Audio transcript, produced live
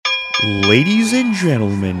Ladies and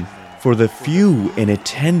gentlemen, for the few in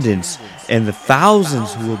attendance and the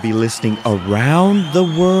thousands who will be listening around the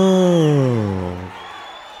world,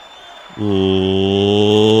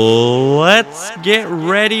 let's get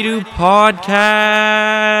ready to podcast.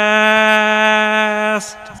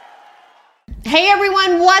 Hey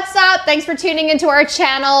everyone, what's up? Thanks for tuning into our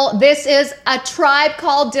channel. This is a Tribe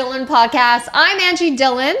Called Dhillon Podcast. I'm Angie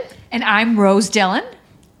Dhillon. And I'm Rose Dhillon.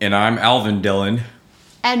 And I'm Alvin Dhillon.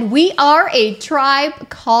 And we are a Tribe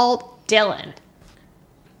Called Dhillon.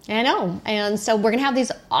 I know. And so we're going to have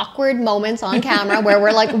these awkward moments on camera where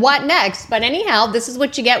we're like, what next? But anyhow, this is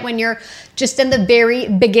what you get when you're just in the very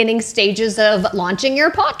beginning stages of launching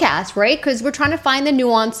your podcast, right? Because we're trying to find the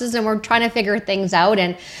nuances and we're trying to figure things out.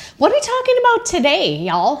 And what are we talking about today,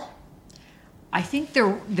 y'all? I think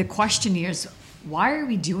the question is, why are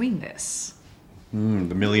we doing this? The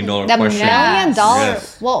 $1 million question. The $1 million.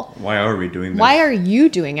 Yes. Well, why are we doing this? Why are you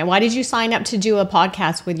doing it? Why did you sign up to do a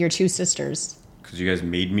podcast with your two sisters? Because you guys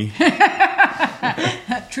made me.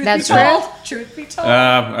 That's true. Truth be told.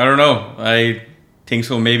 I don't know. I think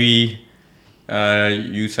so. Maybe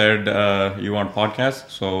you said you want podcasts.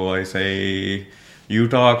 So I say you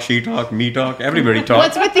talk, she talk, me talk, everybody talk.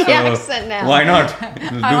 What's with the accent now? Why not?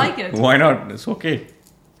 I like it. Why not? It's okay.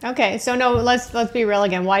 Okay, so no, let's be real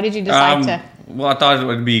again. Why did you decide to? Well, I thought it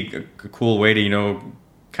would be a cool way to,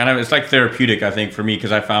 kind of, it's like therapeutic, I think, for me,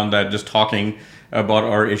 because I found that just talking about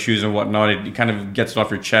our issues and whatnot, it kind of gets it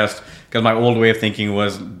off your chest. Because my old way of thinking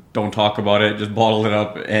was, don't talk about it, just bottle it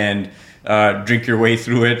up and drink your way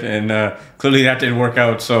through it. And clearly that didn't work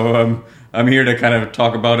out. So I'm here to kind of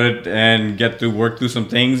talk about it and work through some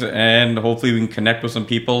things. And hopefully we can connect with some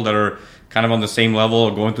people that are kind of on the same level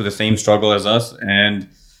or going through the same struggle as us. And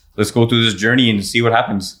let's go through this journey and see what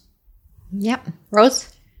happens. Yep. Rose?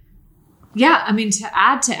 Yeah, I mean, to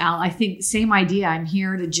add to Al, I think same idea. I'm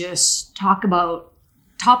here to just talk about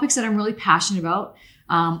topics that I'm really passionate about.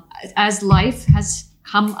 As life has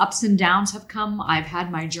come, ups and downs have come. I've had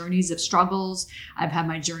my journeys of struggles. I've had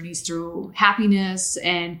my journeys through happiness.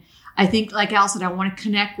 And I think, like Al said, I want to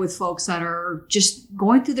connect with folks that are just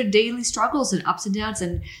going through their daily struggles and ups and downs.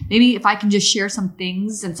 And maybe if I can just share some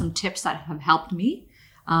things and some tips that have helped me,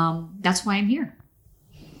 that's why I'm here.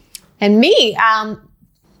 And me,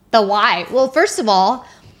 the why. Well, first of all,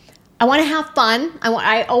 I want to have fun.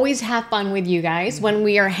 I always have fun with you guys when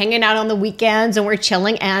we are hanging out on the weekends and we're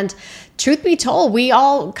chilling. And truth be told, we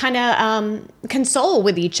all kind of console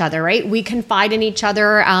with each other, right? We confide in each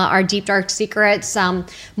other, our deep, dark secrets,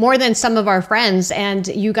 more than some of our friends. And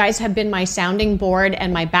you guys have been my sounding board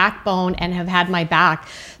and my backbone and have had my back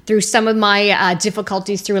through some of my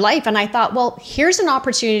difficulties through life. And I thought, well, here's an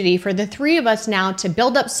opportunity for the three of us now to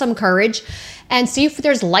build up some courage and see if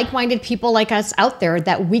there's like-minded people like us out there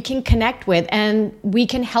that we can connect with, and we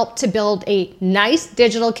can help to build a nice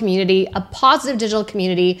digital community, a positive digital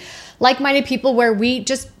community, like-minded people where we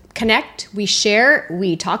just connect, we share,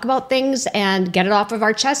 we talk about things and get it off of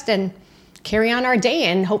our chest and carry on our day.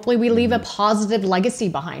 And hopefully we leave a positive legacy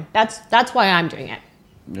behind. That's why I'm doing it.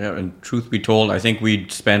 Yeah, and truth be told, I think we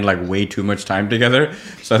spend way too much time together.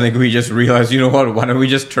 So I think we just realized, you know what, why don't we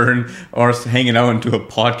just turn our hanging out into a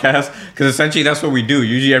podcast? Because essentially that's what we do.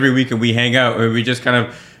 Usually every week we hang out, we just kind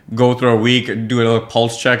of go through our week, do a little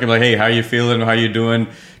pulse check and like, hey, how you feeling? How you doing?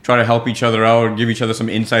 Try to help each other out, give each other some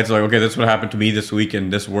insights. Like, okay, this is what happened to me this week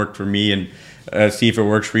and this worked for me, and see if it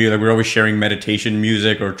works for you. Like, we're always sharing meditation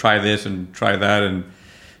music or try this and try that. And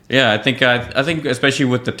yeah, I think especially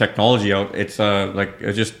with the technology out, it's I feel like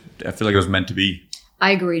it was meant to be.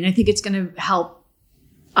 I agree. And I think it's going to help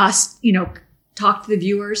us, talk to the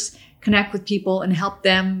viewers, connect with people and help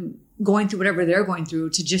them going through whatever they're going through,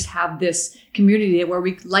 to just have this community where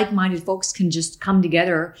we like-minded folks can just come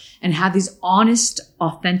together and have these honest,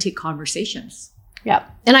 authentic conversations. Yeah.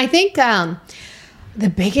 And I think the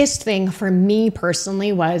biggest thing for me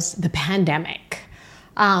personally was the pandemic.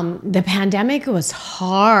 The pandemic was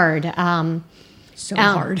hard. So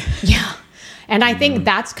hard. Yeah. And I think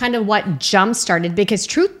that's kind of what jump-started, because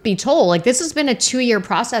truth be told, this has been a 2-year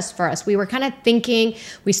process for us. We were kind of thinking,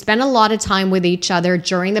 we spent a lot of time with each other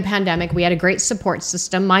during the pandemic. We had a great support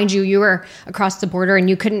system. Mind you, you were across the border and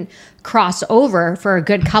you couldn't cross over for a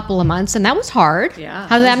good couple of months. And that was hard. Yeah.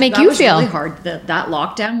 How did that make you feel? Really hard. That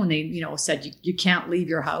lockdown when they, said you can't leave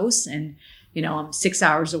your house, and, I'm 6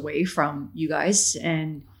 hours away from you guys.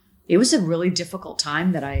 And it was a really difficult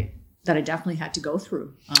time that I definitely had to go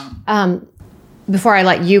through. Before I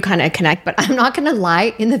let you kind of connect, but I'm not going to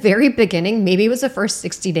lie, in the very beginning, maybe it was the first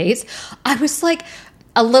 60 days, I was like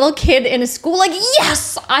a little kid in a school,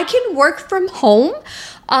 yes, I can work from home.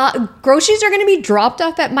 Groceries are going to be dropped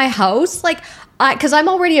off at my house. because I'm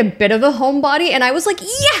already a bit of a homebody, and I was like,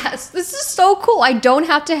 yes, this is so cool. I don't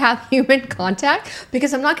have to have human contact,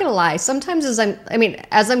 because I'm not gonna lie. Sometimes as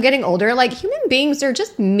I'm getting older, like, human beings are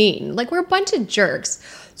just mean. Like, we're a bunch of jerks.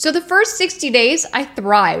 So the first 60 days, I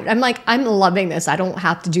thrived. I'm like, I'm loving this. I don't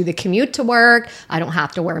have to do the commute to work. I don't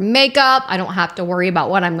have to wear makeup. I don't have to worry about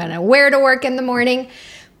what I'm gonna wear to work in the morning.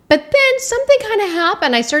 But then something kind of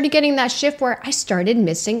happened. I started getting that shift where I started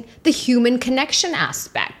missing the human connection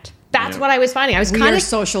aspect. That's what I was finding. I was kind of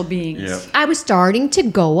social beings. Yeah. I was starting to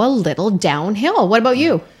go a little downhill. What about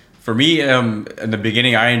you? For me, in the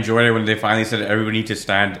beginning, I enjoyed it when they finally said everybody needs to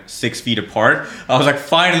stand 6 feet apart. I was like,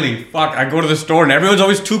 finally, fuck, I go to the store and everyone's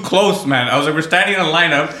always too close, man. I was like, we're standing in a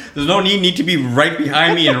lineup. There's no need to be right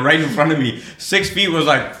behind me and right in front of me. 6 feet was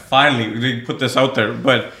like, finally, they put this out there.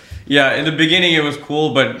 But yeah, in the beginning, it was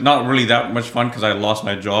cool, but not really that much fun because I lost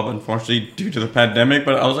my job, unfortunately, due to the pandemic.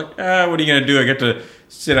 But I was like, what are you going to do? I get to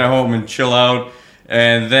sit at home and chill out.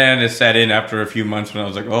 And then it set in after a few months when I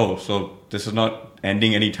was like, oh, so this is not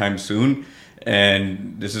ending anytime soon,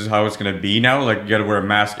 and this is how it's going to be now. Like, you got to wear a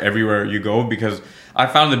mask everywhere you go, because I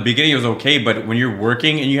found the beginning it was okay, but when you're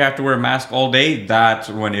working and you have to wear a mask all day, that's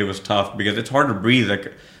when it was tough, because it's hard to breathe.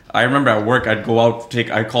 Like, I remember at work, I'd go out,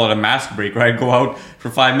 I call it a mask break, right? I'd go out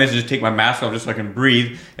for 5 minutes, just take my mask off just so I can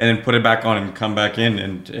breathe, and then put it back on and come back in.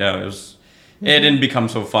 And yeah, it didn't become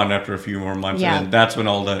so fun after a few more months. Yeah. And then that's when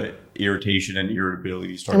all the irritation and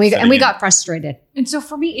irritability started. And we got frustrated. And so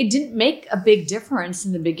for me, it didn't make a big difference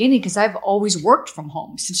in the beginning, because I've always worked from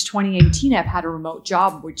home. Since 2018, I've had a remote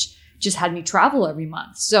job, which just had me travel every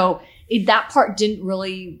month. So that part didn't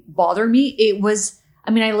really bother me. It was,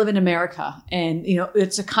 I live in America, and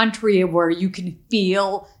it's a country where you can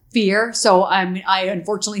feel fear. So I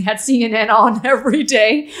unfortunately had CNN on every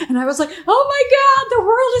day, and I was like, oh my God, the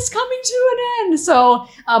world is coming to an end. So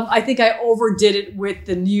I think I overdid it with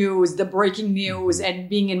the news, the breaking news, and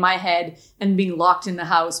being in my head and being locked in the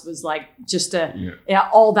house was like just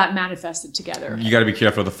all that manifested together. You got to be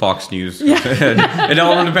careful of the Fox News. Yeah. It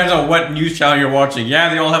all depends on what news channel you're watching.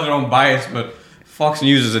 Yeah, they all have their own bias, but Fox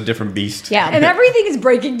News is a different beast. Yeah. And everything is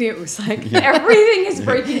breaking news. Everything is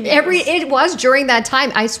breaking news. It was during that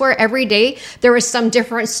time. I swear every day there was some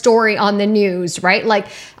different story on the news, right? Like,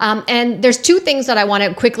 and there's two things that I want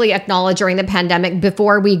to quickly acknowledge during the pandemic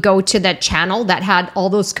before we go to the channel that had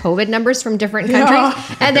all those COVID numbers from different countries.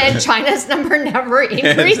 Yeah. And then China's number never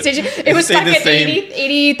increased. It was stuck at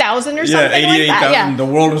 80,000 or something like that. Yeah. The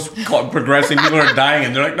world was progressing. People are dying,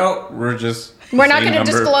 and they're like, no, we're not going to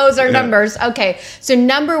disclose our numbers. Okay. So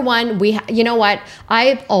number one, you know what?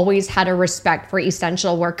 I've always had a respect for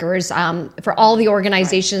essential workers, for all the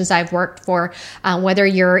organizations I've worked for, whether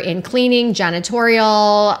you're in cleaning,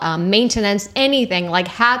 janitorial, maintenance, anything, like,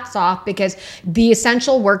 hats off, because the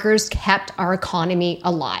essential workers kept our economy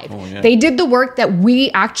alive. Oh, yeah. They did the work that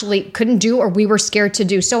we actually couldn't do or we were scared to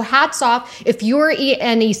do. So hats off. If you're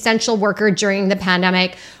an essential worker during the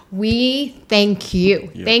pandemic, we thank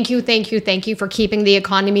you. Yeah. Thank you for keeping the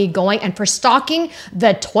economy going and for stocking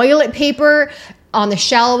the toilet paper on the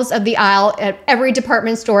shelves of the aisle at every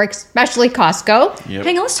department store, especially Costco. Yep.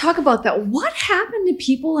 Hang on, let's talk about that. What happened to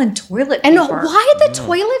people and toilet paper? And why the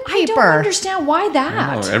toilet paper? I don't understand why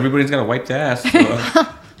that. Everybody's got to wipe their ass. So.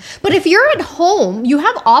 But if you're at home, you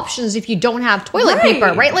have options if you don't have toilet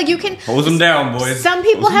paper, right? Like, you can hose them down, boys. Some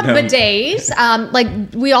people have bidets. Like,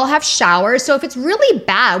 we all have showers. So if it's really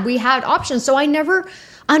bad, we had options. So I never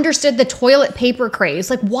understood the toilet paper craze.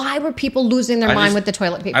 Like, why were people losing their mind with the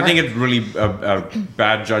toilet paper? I think it's really a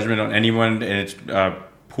bad judgment on anyone, and it's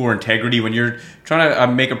poor integrity when you're trying to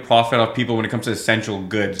make a profit off people when it comes to essential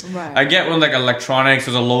goods. Right. I get when, like, electronics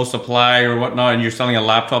is a low supply or whatnot, and you're selling a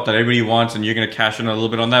laptop that everybody wants, and you're going to cash in a little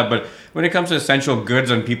bit on that. But when it comes to essential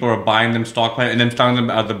goods and people are buying them, stockpiling, and then selling them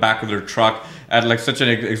out the back of their truck at, like, such an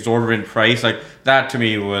exorbitant price, like, that to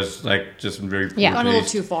me was, like, just very poor gone a little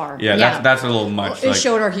too far. Yeah, that's a little much. It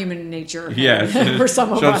showed our human nature. Yeah, for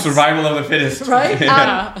some of us. Survival of the fittest, right?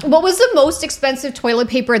 Yeah. What was the most expensive toilet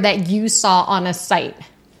paper that you saw on a site?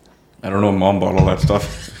 I don't know. Mom bought all that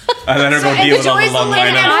stuff. I let her go deal with all the long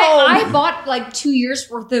lineup. I bought like 2 years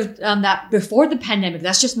worth of that before the pandemic.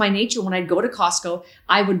 That's just my nature. When I'd go to Costco,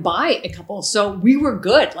 I would buy a couple. So we were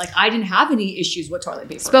good. Like, I didn't have any issues with toilet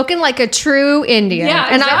paper. Spoken like a true Indian. Yeah,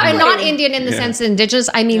 and exactly. I'm not Indian in the sense of indigenous.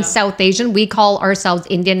 I mean South Asian. We call ourselves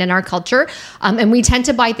Indian in our culture. And we tend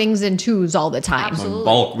to buy things in twos all the time. Absolutely.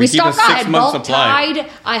 Bulk. We keep a 6-month supply.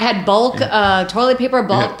 Tide. I had bulk toilet paper,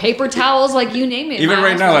 bulk paper towels, like you name it. Even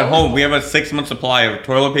right now at home, we have a 6-month supply of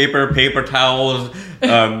toilet paper towels,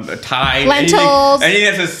 Tide, lentils, anything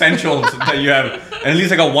that's essential that you have, and at least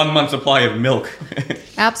like a 1-month supply of milk.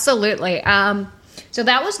 Absolutely. So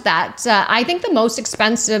that was that. I think the most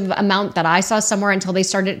expensive amount that I saw somewhere until they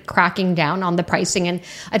started cracking down on the pricing. And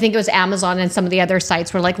I think it was Amazon and some of the other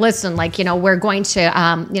sites were like, listen, like, we're going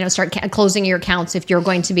to, start closing your accounts if you're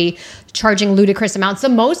going to be charging ludicrous amounts. The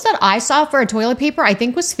most that I saw for a toilet paper, I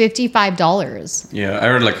think was $55. Yeah, I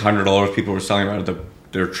heard like $100 people were selling out of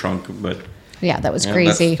their trunk, but... Yeah, that was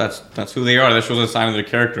crazy. That's who they are. That shows a sign of their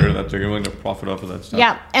character that they're willing to profit off of that stuff.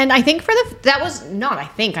 Yeah, and I think that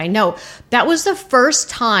was the first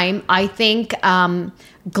time I think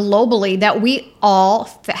globally that we all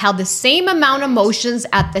had the same amount of emotions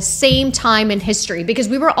at the same time in history, because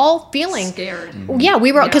we were all feeling scared. Mm-hmm. Yeah,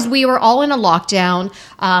 we were, because we were all in a lockdown.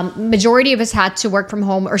 Majority of us had to work from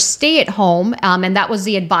home or stay at home, and that was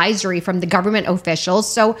the advisory from the government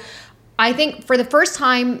officials. So I think for the first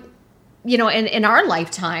time, in our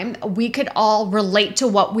lifetime, we could all relate to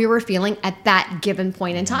what we were feeling at that given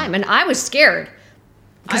point in time. And I was scared.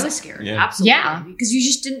 I was scared. Yeah. Absolutely. Yeah. Because you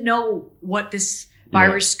just didn't know what this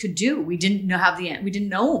virus could do. We didn't know. Yeah.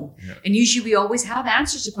 And usually we always have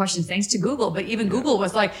answers to questions thanks to Google. But even Google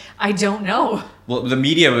was like, I don't know. Well, the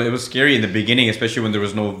media, it was scary in the beginning, especially when there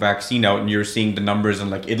was no vaccine out and you're seeing the numbers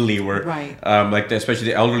in like Italy where especially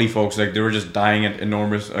the elderly folks, like they were just dying at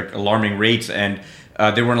enormous, like alarming rates, and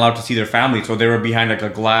they weren't allowed to see their family. So they were behind like a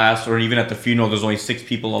glass, or even at the funeral, there's only 6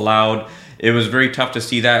 people allowed. It was very tough to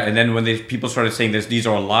see that. And then when people started saying these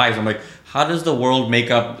are lies, I'm like, how does the world make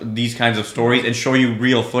up these kinds of stories and show you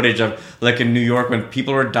real footage of, like in New York, when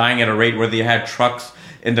people were dying at a rate where they had trucks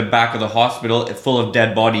in the back of the hospital full of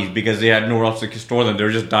dead bodies because they had nowhere else to store them. They were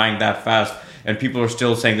just dying that fast. And people are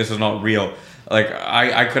still saying this is not real. Like,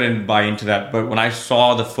 I couldn't buy into that. But when I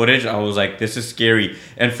saw the footage, I was like, this is scary.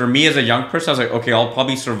 And for me as a young person, I was like, okay, I'll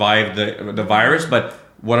probably survive the virus, but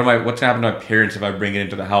what's going to happen to my parents if I bring it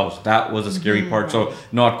into the house? That was a scary part. So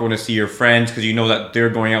not going to see your friends because you know that they're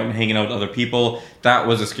going out and hanging out with other people. That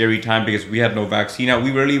was a scary time because we had no vaccine out.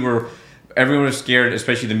 We really were, everyone was scared,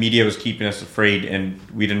 especially the media was keeping us afraid, and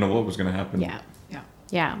we didn't know what was going to happen.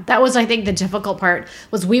 Yeah, that was, I think, the difficult part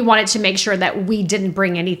was we wanted to make sure that we didn't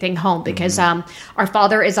bring anything home because our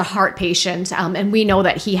father is a heart patient, and we know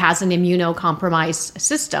that he has an immunocompromised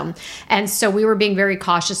system. And so we were being very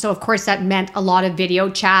cautious. So, of course, that meant a lot of video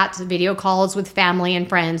chats, video calls with family and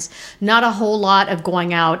friends, not a whole lot of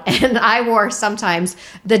going out. And I wore sometimes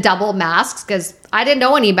the double masks because I didn't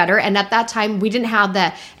know any better. And at that time, we didn't have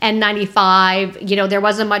the N95. There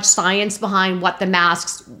wasn't much science behind what the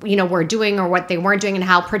masks, were doing or what they weren't doing and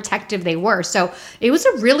how protective they were. So it was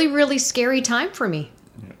a really, really scary time for me.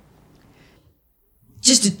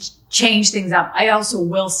 Just to change things up, I also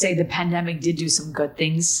will say the pandemic did do some good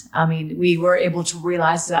things. I mean, we were able to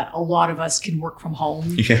realize that a lot of us can work from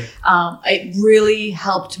home. Yeah. It really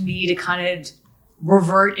helped me to kind of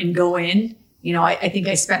revert and go in. I think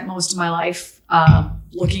I spent most of my life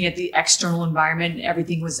looking at the external environment and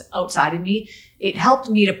everything was outside of me. It helped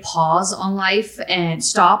me to pause on life and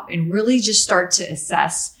stop and really just start to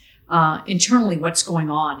assess internally what's going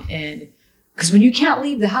on. And because when you can't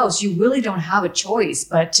leave the house, you really don't have a choice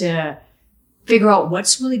but to figure out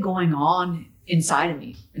what's really going on inside of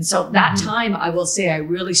me. And so that time, I will say, I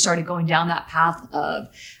really started going down that path of,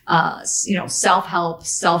 self-help,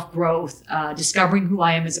 self-growth, discovering who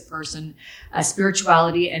I am as a person,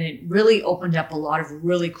 spirituality. And it really opened up a lot of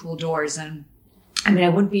really cool doors. And I mean, I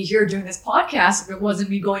wouldn't be here doing this podcast if it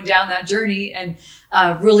wasn't me going down that journey and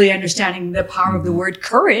really understanding the power of the word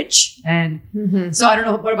courage. And so I don't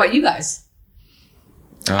know, what about you guys?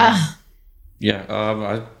 I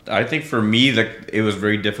think for me, it was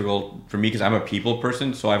very difficult for me because I'm a people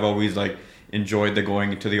person. So I've always enjoyed the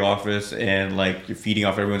going to the office and you're feeding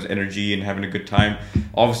off everyone's energy and having a good time.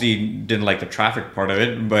 Obviously didn't like the traffic part of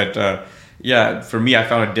it, but for me, I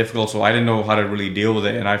found it difficult. So I didn't know how to really deal with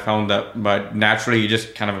it. And I found that, but naturally it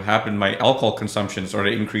just kind of happened. My alcohol consumption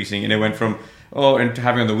started increasing, and it went from, and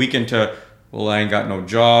having on the weekend to, well, I ain't got no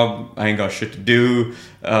job. I ain't got shit to do.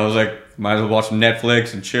 I was like, might as well watch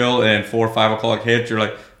Netflix and chill. And 4 or 5 o'clock hits, you're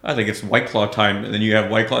like, I think it's White Claw time. And then you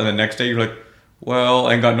have White Claw, and the next day you're like, well,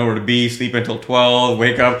 I ain't got nowhere to be. Sleep until 12,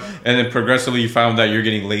 wake up. And then progressively you found that you're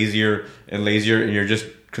getting lazier and lazier, and you're just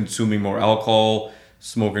consuming more alcohol,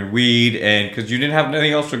 smoking weed, and because you didn't have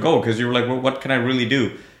anything else to go, because you were like, well, what can I really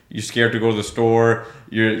do? You're scared to go to the store.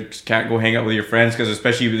 You can't go hang out with your friends, because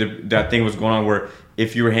especially that thing was going on where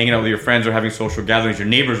if you were hanging out with your friends or having social gatherings, your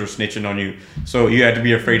neighbors were snitching on you. So you had to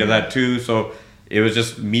be afraid of that too. So it was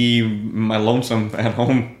just me, my lonesome at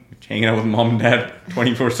home, hanging out with mom and dad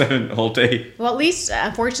 24/7 all day. Well, at least,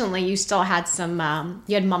 fortunately, you still had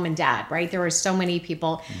you had mom and dad, right? There were so many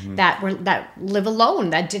people that live alone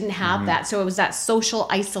that didn't have that. So it was that social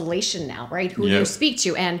isolation now, right? Who you speak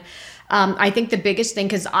to. And I think the biggest thing,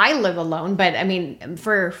 because I live alone, but I mean,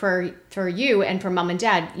 for you and for mom and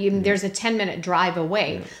dad, there's a 10-minute drive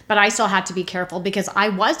away, but I still had to be careful because I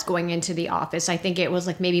was going into the office. I think it was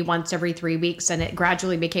like maybe once every 3 weeks, and it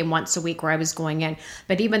gradually became once a week where I was going in.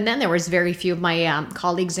 But even then, there was very few of my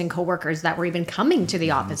colleagues and coworkers that were even coming to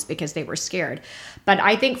the office because they were scared. But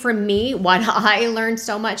I think for me, what I learned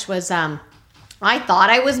so much was, I thought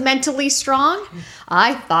I was mentally strong.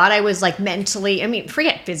 I thought I was like mentally, I mean,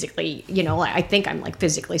 forget physically, I think I'm like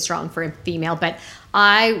physically strong for a female, but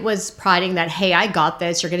I was priding that, hey, I got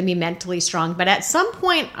this. You're going to be mentally strong. But at some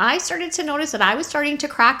point, I started to notice that I was starting to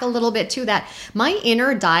crack a little bit too, that my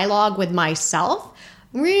inner dialogue with myself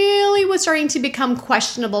really was starting to become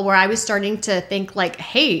questionable, where I was starting to think like,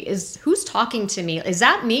 hey, who's talking to me? Is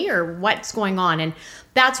that me or what's going on? And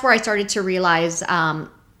that's where I started to realize,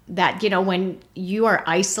 that, when you are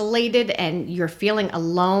isolated and you're feeling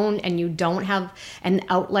alone and you don't have an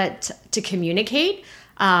outlet to communicate,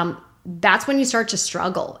 that's when you start to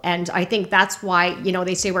struggle. And I think that's why,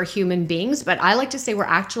 they say we're human beings, but I like to say we're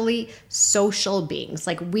actually social beings.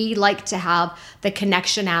 Like, we like to have the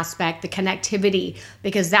connection aspect, the connectivity,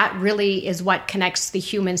 because that really is what connects the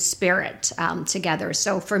human spirit together.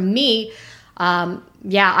 So for me, I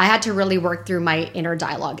had to really work through my inner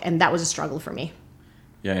dialogue, and that was a struggle for me.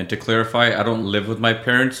 Yeah, and to clarify, I don't live with my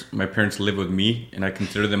parents. My parents live with me, and I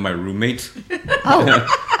consider them my roommates.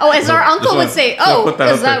 As our uncle would say,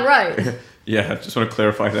 is that right? Yeah, I just want to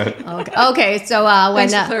clarify that. Okay. So when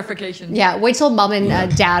thanks for clarification. Yeah, wait till mom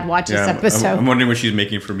and dad watch this episode. I'm wondering what she's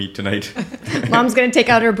making for me tonight. Mom's gonna take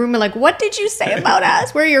out her broom and like, what did you say about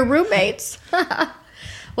us? We're your roommates.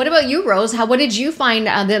 What about you, Rose? What did you find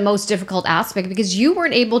the most difficult aspect? Because you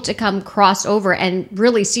weren't able to come cross over and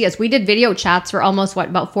really see us. We did video chats for almost,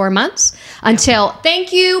 about 4 months? Until,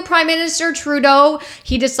 thank you, Prime Minister Trudeau.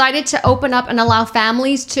 He decided to open up and allow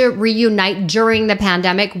families to reunite during the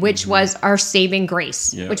pandemic, which was our saving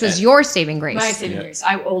grace, which was your saving grace. My saving grace.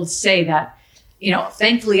 I will say that,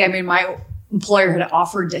 thankfully, my employer had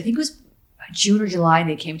offered, I think it was June or July,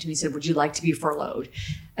 they came to me and said, would you like to be furloughed?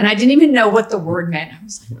 And I didn't even know what the word meant. I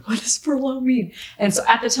was like, what does furlough mean? And so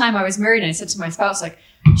at the time I was married, and I said to my spouse, like,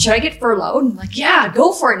 should I get furloughed? And I'm like, yeah,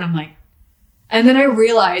 go for it. And I'm like, and then I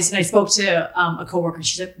realized, and I spoke to a coworker, and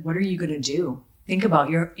she's like, what are you going to do? Think about,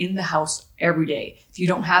 you're in the house every day. If you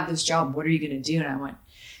don't have this job, what are you going to do? And I went,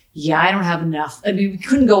 yeah, I don't have enough. I mean, we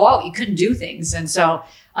couldn't go out. You couldn't do things. And so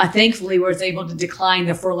thankfully, we was able to decline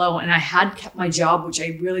the furlough, and I had kept my job, which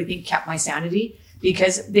I really think kept my sanity,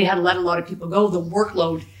 because they had let a lot of people go. The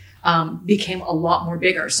workload became a lot more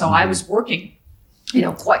bigger. So I was working,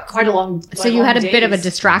 quite a long. So you had a bit of a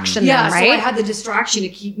distraction then, right? So I had the distraction to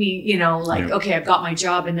keep me, okay, I've got my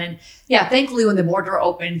job. And then, thankfully when the border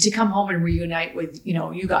opened, to come home and reunite with,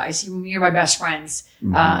 you guys, you're my best friends.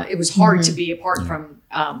 It was hard to be apart from.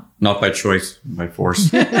 Not by choice, by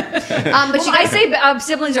force. But I say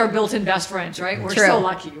siblings are built-in best friends, right? We're so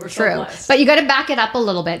lucky. We're so blessed. But you got to back it up a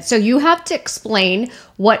little bit. So you have to explain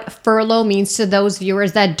what furlough means to those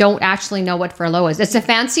viewers that don't actually know what furlough is. It's a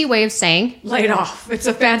fancy way of saying laid off. It's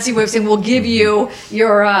a fancy way of saying we'll give you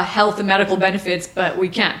your health and medical benefits, but we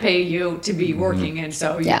can't pay you to be working, and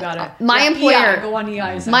so you gotta. My employer go on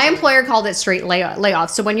EI. My employer called it straight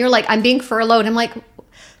layoff. So when you're like, I'm being furloughed, I'm like,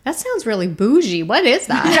 that sounds really bougie. What is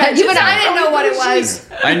that? I didn't know what it was.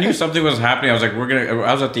 I knew something was happening. I was like,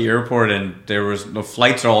 I was at the airport, and the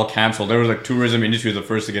flights are all canceled. There was like tourism industry was the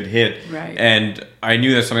first to get hit. Right. And I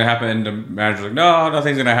knew that something happened, and the manager was like, no,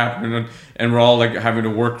 nothing's going to happen. And we're all like having to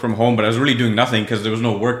work from home, but I was really doing nothing because there was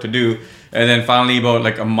no work to do. And then finally, about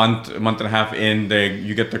like a month and a half in,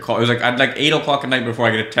 you get the call. It was like at like 8 o'clock at night before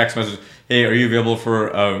I get a text message. Hey, are you available for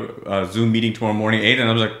a Zoom meeting tomorrow morning 8? And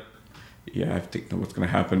I was like, yeah, I think what's going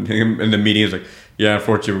to happen. And the meeting is like, yeah,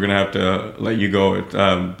 unfortunately, we're going to have to let you go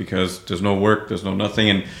because there's no work, there's no nothing.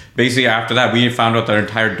 And basically after that, we found out that our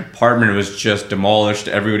entire department was just demolished.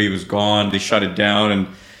 Everybody was gone. They shut it down. And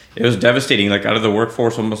it was devastating. Like out of the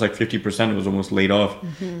workforce, almost like 50% was almost laid off.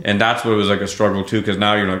 Mm-hmm. And that's what it was like a struggle too, because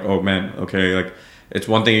now you're like, oh man, okay, like it's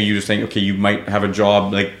one thing you just think, okay, you might have a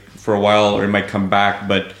job like for a while or it might come back,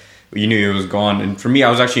 but you knew it was gone. And for me, I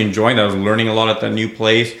was actually enjoying that. I was learning a lot at that new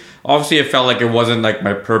place. Obviously, it felt like it wasn't like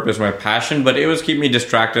my purpose, my passion, but it was keeping me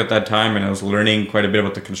distracted at that time. And I was learning quite a bit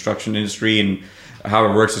about the construction industry and how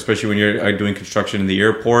it works, especially when you're doing construction in the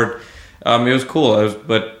airport. It was cool.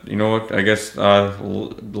 But you know what? I guess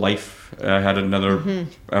life had another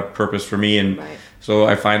purpose for me. And so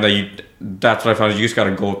I find that that's what I found is you just got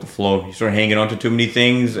to go with the flow. You start hanging on to too many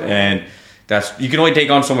things and you can only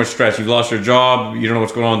take on so much stress. You've lost your job. You don't know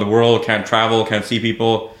what's going on in the world. Can't travel. Can't see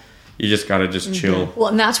people. you just gotta just chill. Well,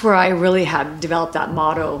 and that's where I really have developed that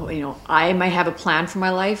motto. You know, I might have a plan for my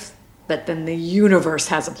life, but then the universe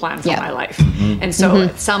has a plan for my life. And so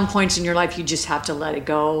at some points in your life, you just have to let it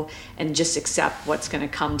go and just accept what's going to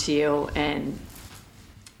come to you. And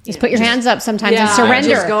just put your hands up sometimes and surrender.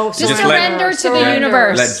 Just surrender to the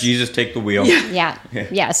universe. Let Jesus take the wheel. Yeah.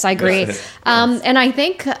 Yes, I agree. And I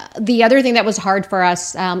think the other thing that was hard for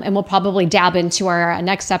us, and we'll probably dab into our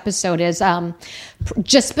next episode, is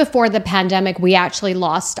just before the pandemic, we actually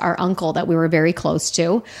lost our uncle that we were very close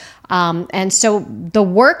to. And so the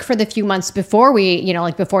work for the few months before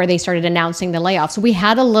before they started announcing the layoffs, we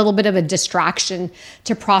had a little bit of a distraction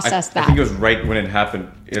to process that. I think it was right when it happened.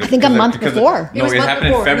 I think a month before. It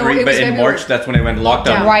happened in February, but in March, that's when it went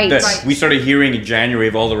lockdown. Right. We started hearing in January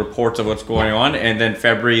of all the reports of what's going on, and then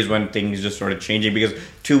February is when things just started changing, because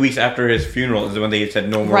 2 weeks after his funeral is when they said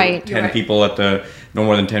no more than 10 people at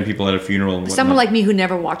a funeral. And someone like me who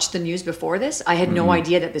never watched the news before this, I had no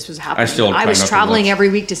idea that this was happening. I was traveling every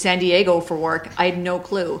week to San Diego for work. I had no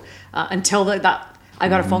clue until I got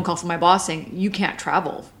a phone call from my boss saying, "You can't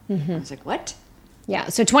travel." I was like, "What?" Yeah.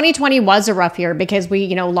 So 2020 was a rough year because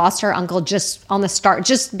we, lost our uncle just on the start,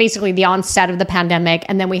 just basically the onset of the pandemic.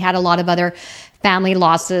 And then we had a lot of other family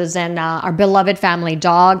losses, and our beloved family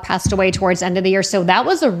dog passed away towards the end of the year. So that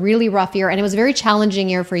was a really rough year. And it was a very challenging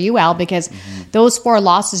year for you, Al, because those 4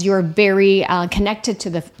 losses, you were very connected to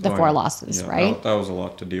the 4 losses, right? That was a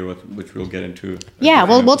lot to deal with, which we'll get into. Yeah,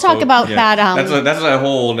 we'll talk about that. That's a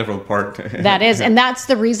whole different part. That is. And that's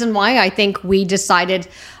the reason why I think we decided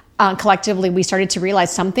collectively, we started to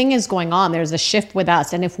realize something is going on. There's a shift with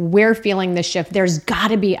us. And if we're feeling the shift, there's got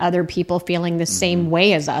to be other people feeling the same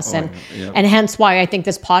way as us. And hence why I think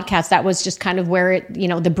this podcast, that was just kind of where it,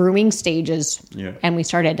 the brewing stages. And we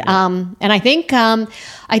started. And I think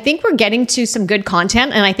we're getting to some good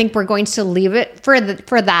content, and I think we're going to leave it for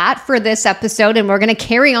this episode. And we're going to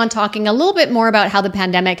carry on talking a little bit more about how the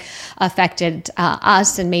pandemic affected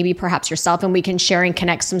us, and maybe perhaps yourself, and we can share and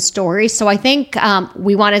connect some stories. So I think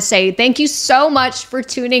we want to say thank you so much for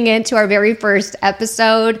tuning in to our very first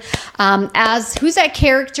episode. Who's that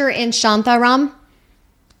character in Shantaram?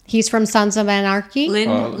 He's from Sons of Anarchy.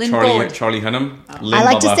 Charlie Hunnam. I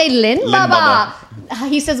like to say Lin Baba.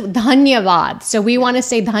 He says dhanyavad. So we want to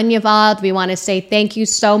say dhanyavad. We want to say thank you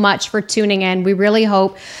so much for tuning in. We really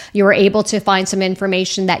hope you were able to find some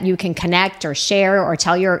information that you can connect or share or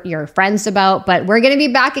tell your friends about. But we're going to be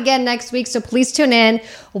back again next week, so please tune in.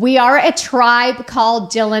 We are a Tribe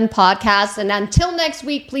Called Dhillon podcast. And until next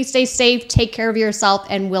week, please stay safe, take care of yourself,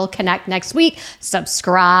 and we'll connect next week.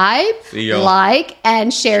 Subscribe, like,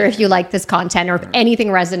 and share if you like this content or if anything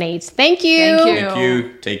resonates. Thank you. Thank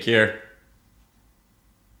you. Take care.